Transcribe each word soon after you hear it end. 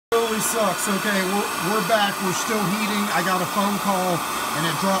this sucks. Okay, we're back. We're still heating. I got a phone call and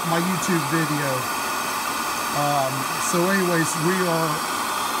it dropped my YouTube video. So anyways,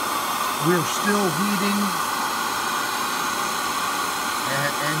 we're still heating.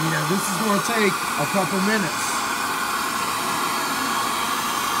 And you know, this is going to take a couple minutes.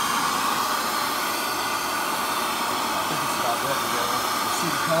 I think it's about ready to go. You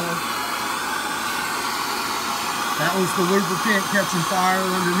see the color? That was the lubricant catching fire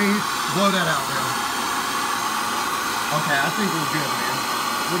underneath. Blow that out now. Okay, I think we're good, man.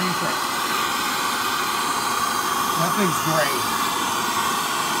 What do you think? That thing's great.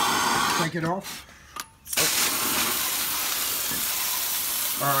 Take it off.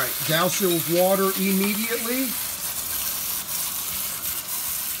 Oh. All right, douse it with water immediately.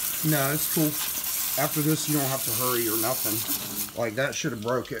 No, it's cool. After this, you don't have to hurry or nothing. Like, that should have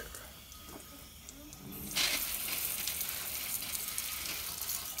broke it.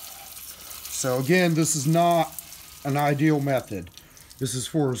 So again, this is not an ideal method. This is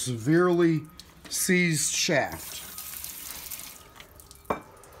for a severely seized shaft.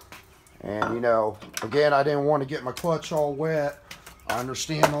 And you know, again, I didn't want to get my clutch all wet. I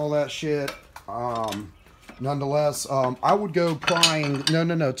understand all that shit. Nonetheless, I would go prying.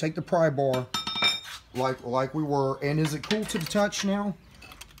 No, take the pry bar like we were. And is it cool to the touch now?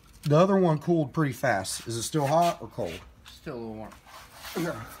 The other one cooled pretty fast. Is it still hot or cold? Still a little warm.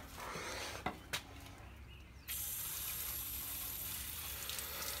 Yeah.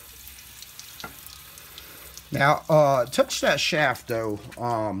 Now, touch that shaft though.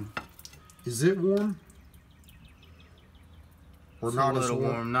 Is it warm? Or it's not a little as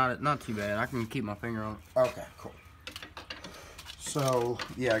warm? Not too bad. I can keep my finger on it. Okay, cool. So,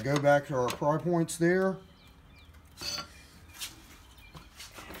 yeah, go back to our pry points there.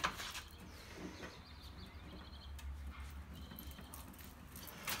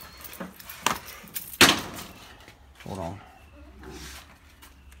 Hold on.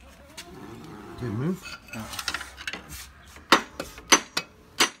 Did it move? No.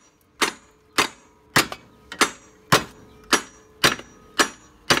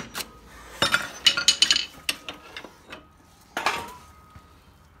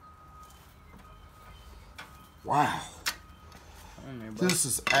 Wow. This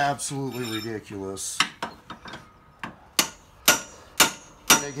is absolutely ridiculous.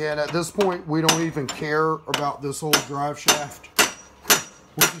 And again, at this point, we don't even care about this whole drive shaft.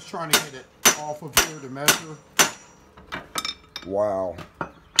 We're just trying to get it off of here to measure. Wow.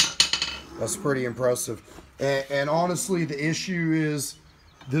 That's pretty impressive. And honestly, the issue is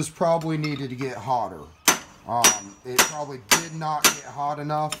this probably needed to get hotter. It probably did not get hot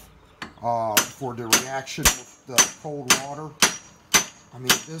enough for the reaction with the cold water. I mean,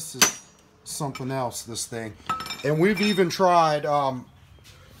 this is something else, this thing. And we've even tried,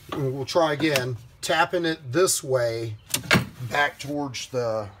 we'll try again, tapping it this way back towards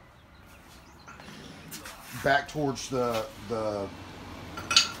the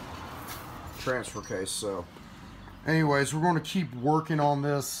transfer case. So anyways, we're going to keep working on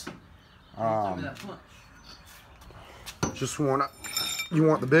this. Just want you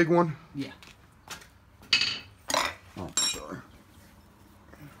want the big one? Yeah. Oh, sorry.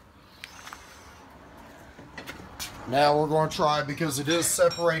 Now we're going to try, because it is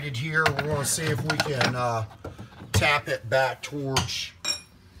separated here, we're going to see if we can tap it back towards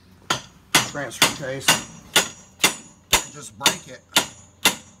the transfer case and just break it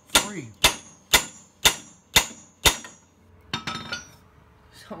free.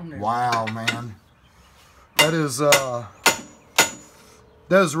 Wow, man. That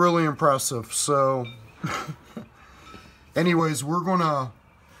is really impressive. So anyways, we're gonna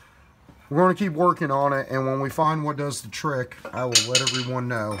keep working on it, and when we find what does the trick, I will let everyone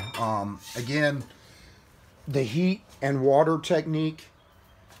know. Again, the heat and water technique,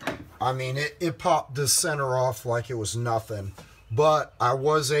 I mean, it popped this center off like it was nothing. But I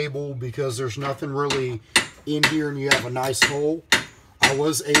was able, because there's nothing really in here and you have a nice hole, I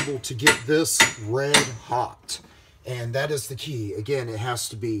was able to get this red hot. And that is the key. Again, it has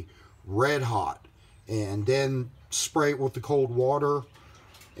to be red hot. And then spray it with the cold water,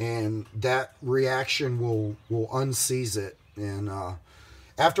 and that reaction will unseize it. And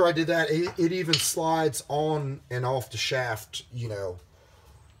after I did that, it even slides on and off the shaft, you know,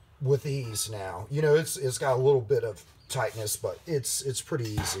 with ease now. You know, it's got a little bit of tightness, but it's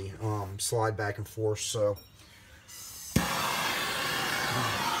pretty easy. Slide back and forth. So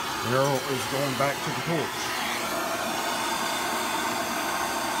Arrow is going back to the torch.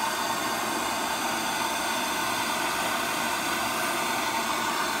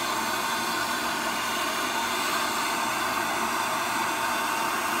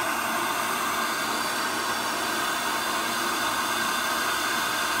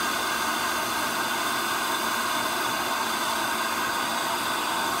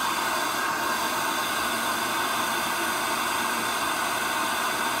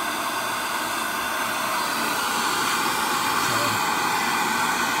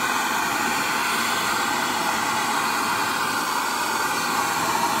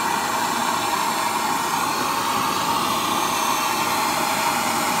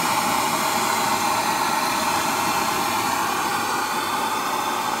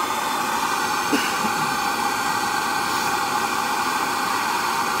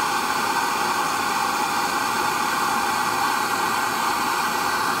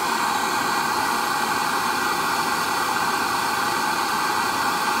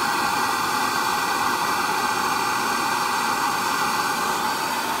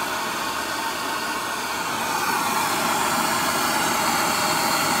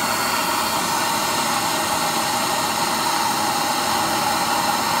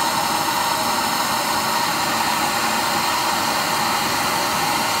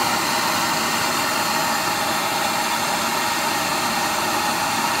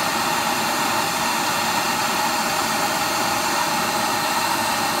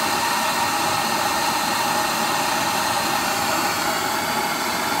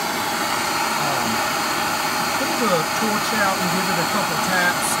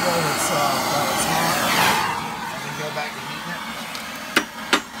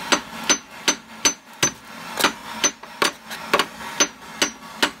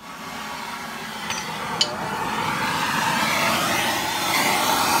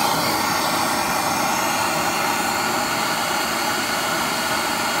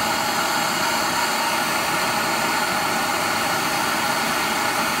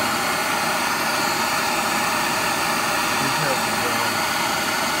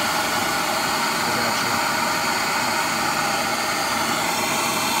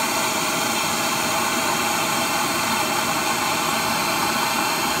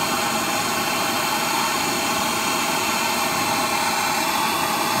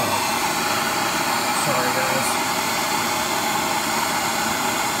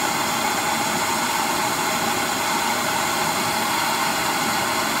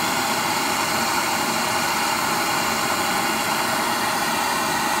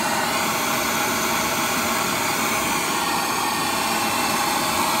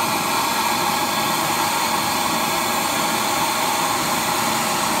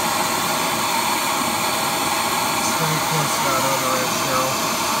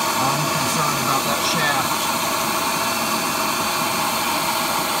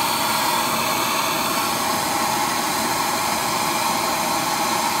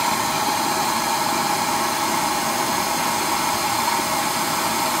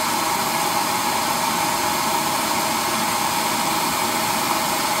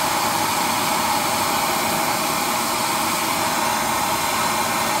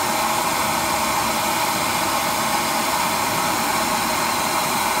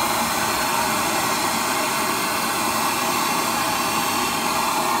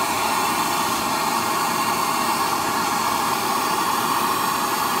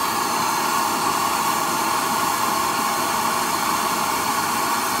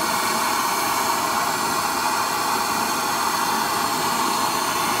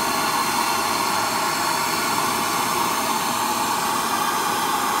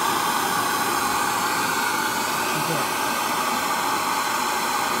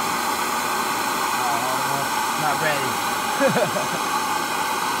 ready.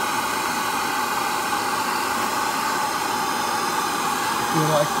 You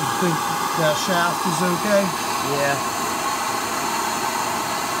think that shaft is okay? Yeah.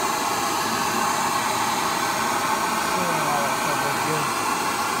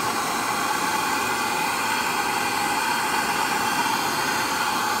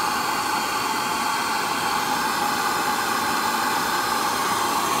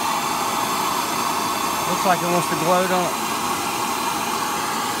 Looks like it wants to glow, don't it?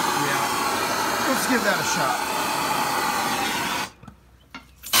 Yeah. Let's give that a shot.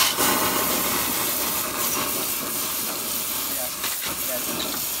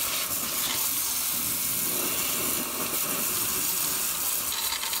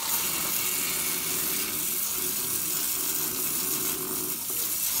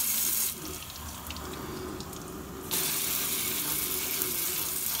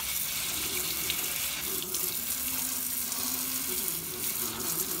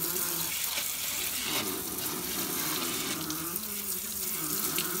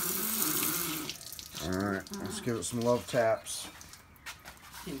 Alright, let's give it some love taps.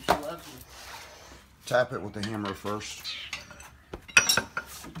 She loves you. Tap it with the hammer first.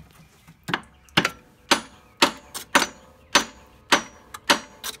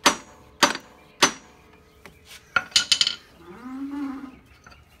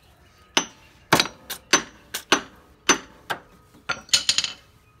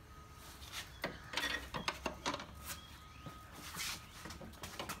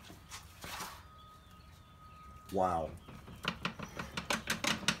 Wow.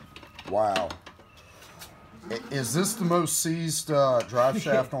 Wow. Is this the most seized drive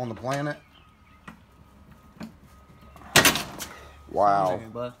shaft on the planet? Wow.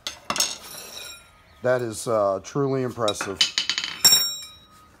 That is truly impressive.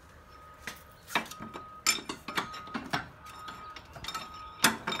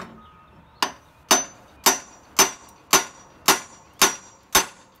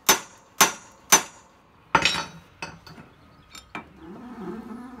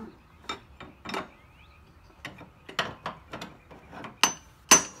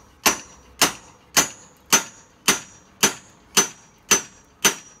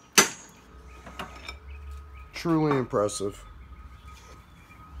 Truly impressive.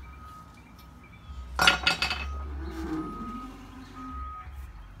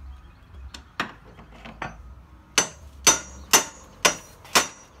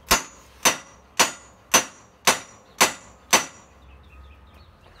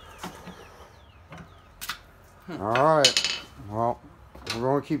 All right. Well, we're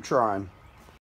going to keep trying.